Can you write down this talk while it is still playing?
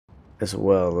as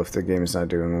well if the game is not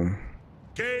doing them.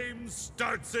 Game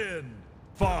starts in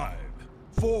 5,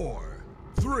 4,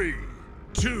 3,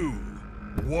 2,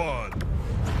 1.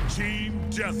 Team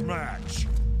Deathmatch.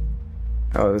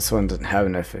 Oh, this one doesn't have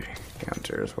an FA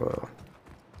counter as well.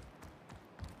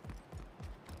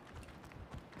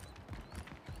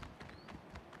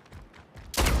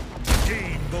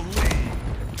 Gain the lead.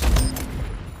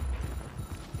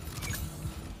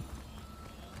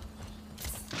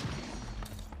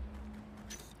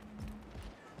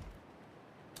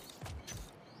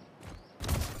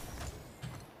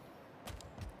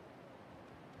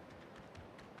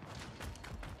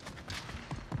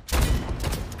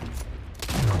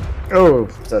 Oh,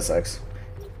 that sucks.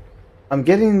 I'm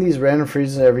getting these random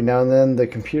freezes every now and then. The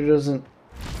computer doesn't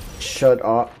shut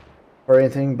off or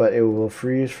anything, but it will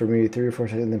freeze for maybe 3 or 4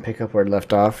 seconds and then pick up where it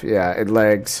left off. Yeah, it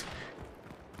lags.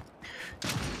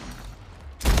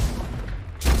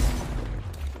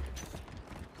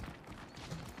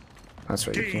 That's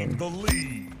right, you Gain can. the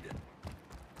lead.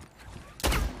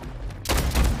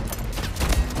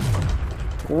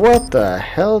 What the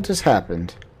hell just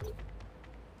happened?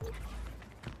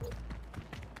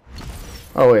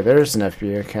 Oh wait, there's an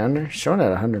FBI counter showing at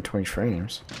 120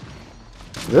 frames.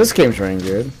 This game's running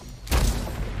good.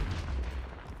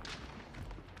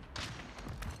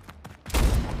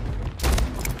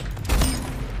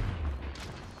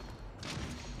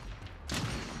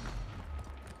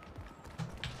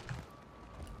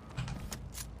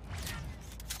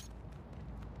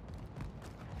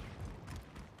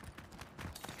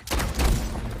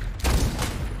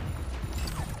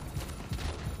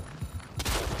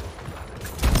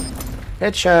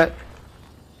 Headshot.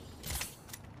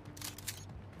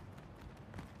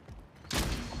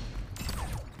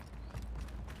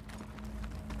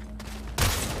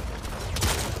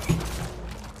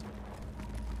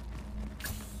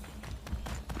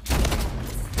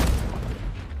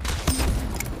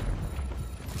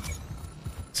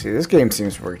 See, this game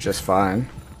seems to work just fine.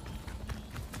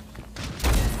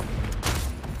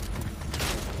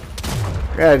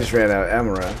 Yeah, I just ran out of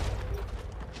ammo.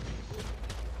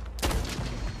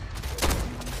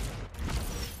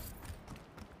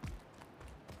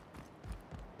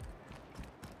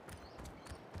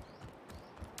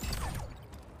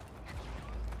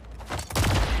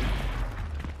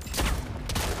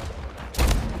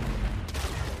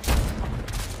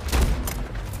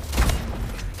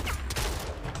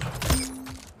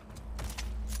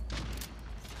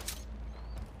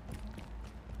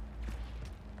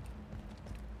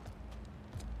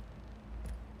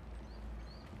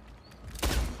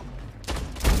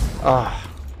 Ah.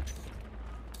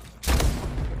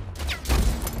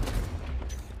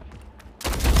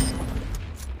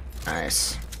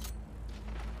 Nice.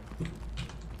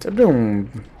 I'm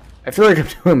doing. I feel like I'm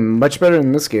doing much better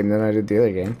in this game than I did the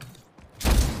other game.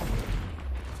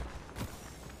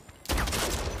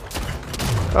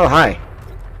 Oh, hi.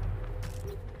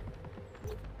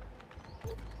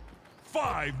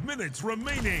 5 minutes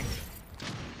remaining.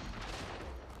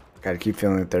 Gotta keep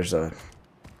feeling that there's a.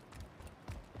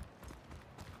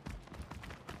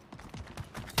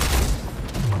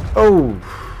 Oh!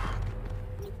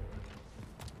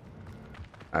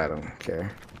 I don't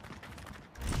care.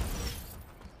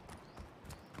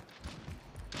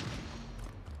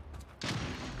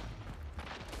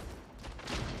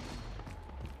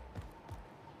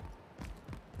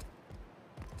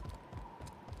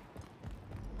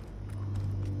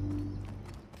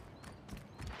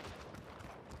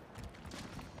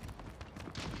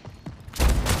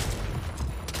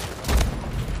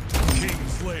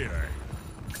 Slayer.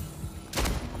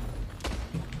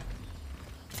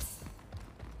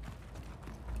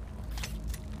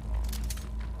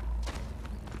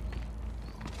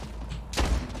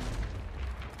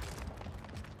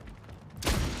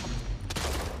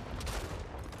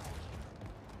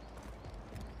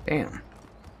 Damn.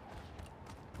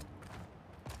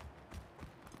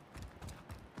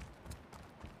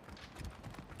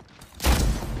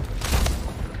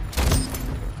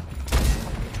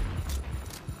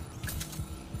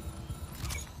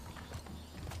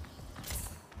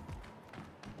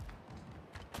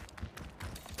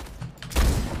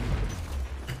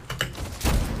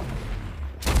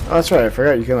 Oh, that's right. I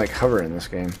forgot you can like hover in this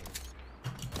game.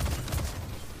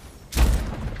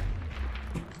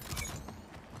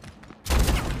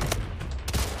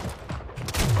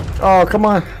 Oh, come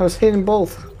on. I was hitting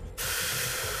both.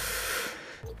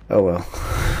 Oh well.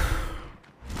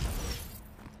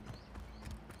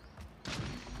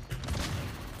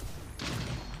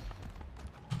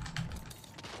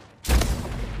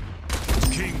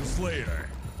 King Slayer.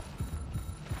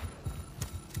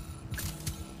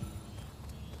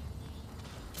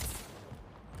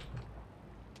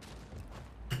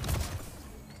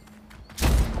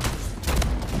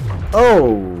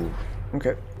 Oh!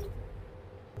 Okay.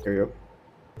 There you go.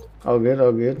 All good,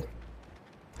 all good.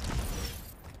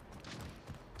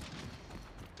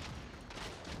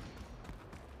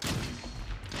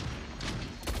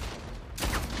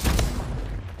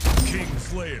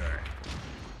 Kingslayer.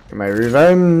 Get my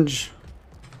revenge.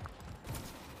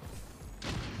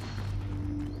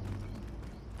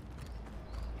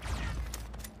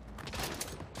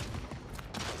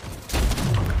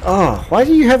 Oh, why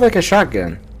do you have like a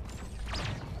shotgun?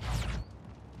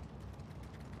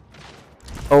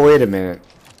 Oh, wait a minute.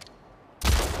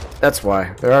 That's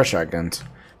why. There are shotguns.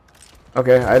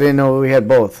 Okay, I didn't know we had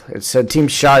both. It said Team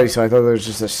Shoddy, so I thought there was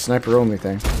just a sniper only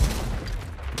thing.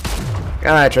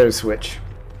 I try to switch.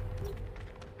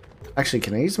 Actually,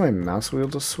 can I use my mouse wheel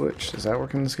to switch? Does that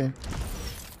work in this game?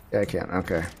 Yeah, I can.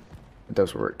 Okay. It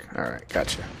does work. Alright,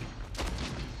 gotcha.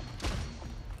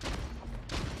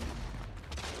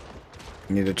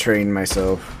 I need to train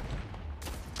myself.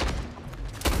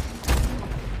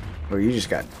 Oh, you just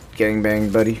got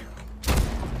gangbanged, buddy.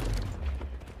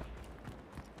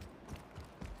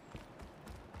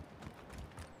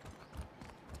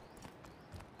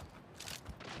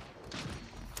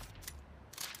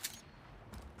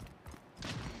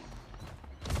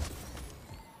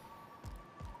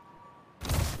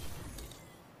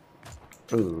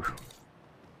 Ooh.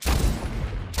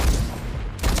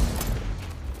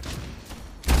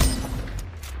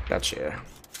 Gotcha.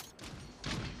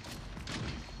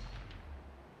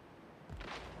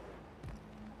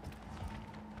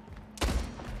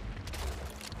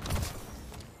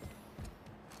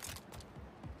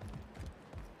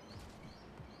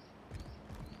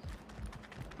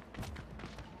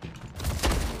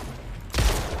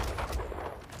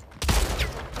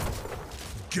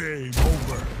 Game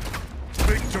over.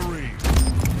 Victory.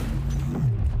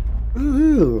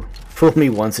 Ooh. Fool me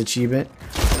once achievement.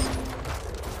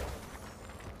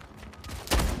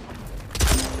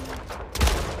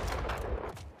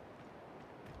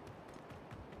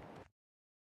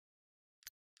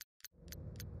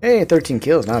 Hey, 13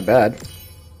 kills, not bad.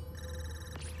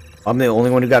 I'm the only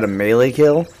one who got a melee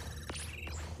kill?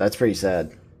 That's pretty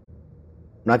sad.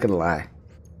 I'm not gonna lie.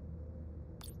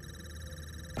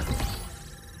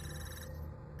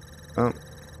 Oh.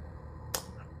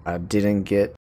 I didn't get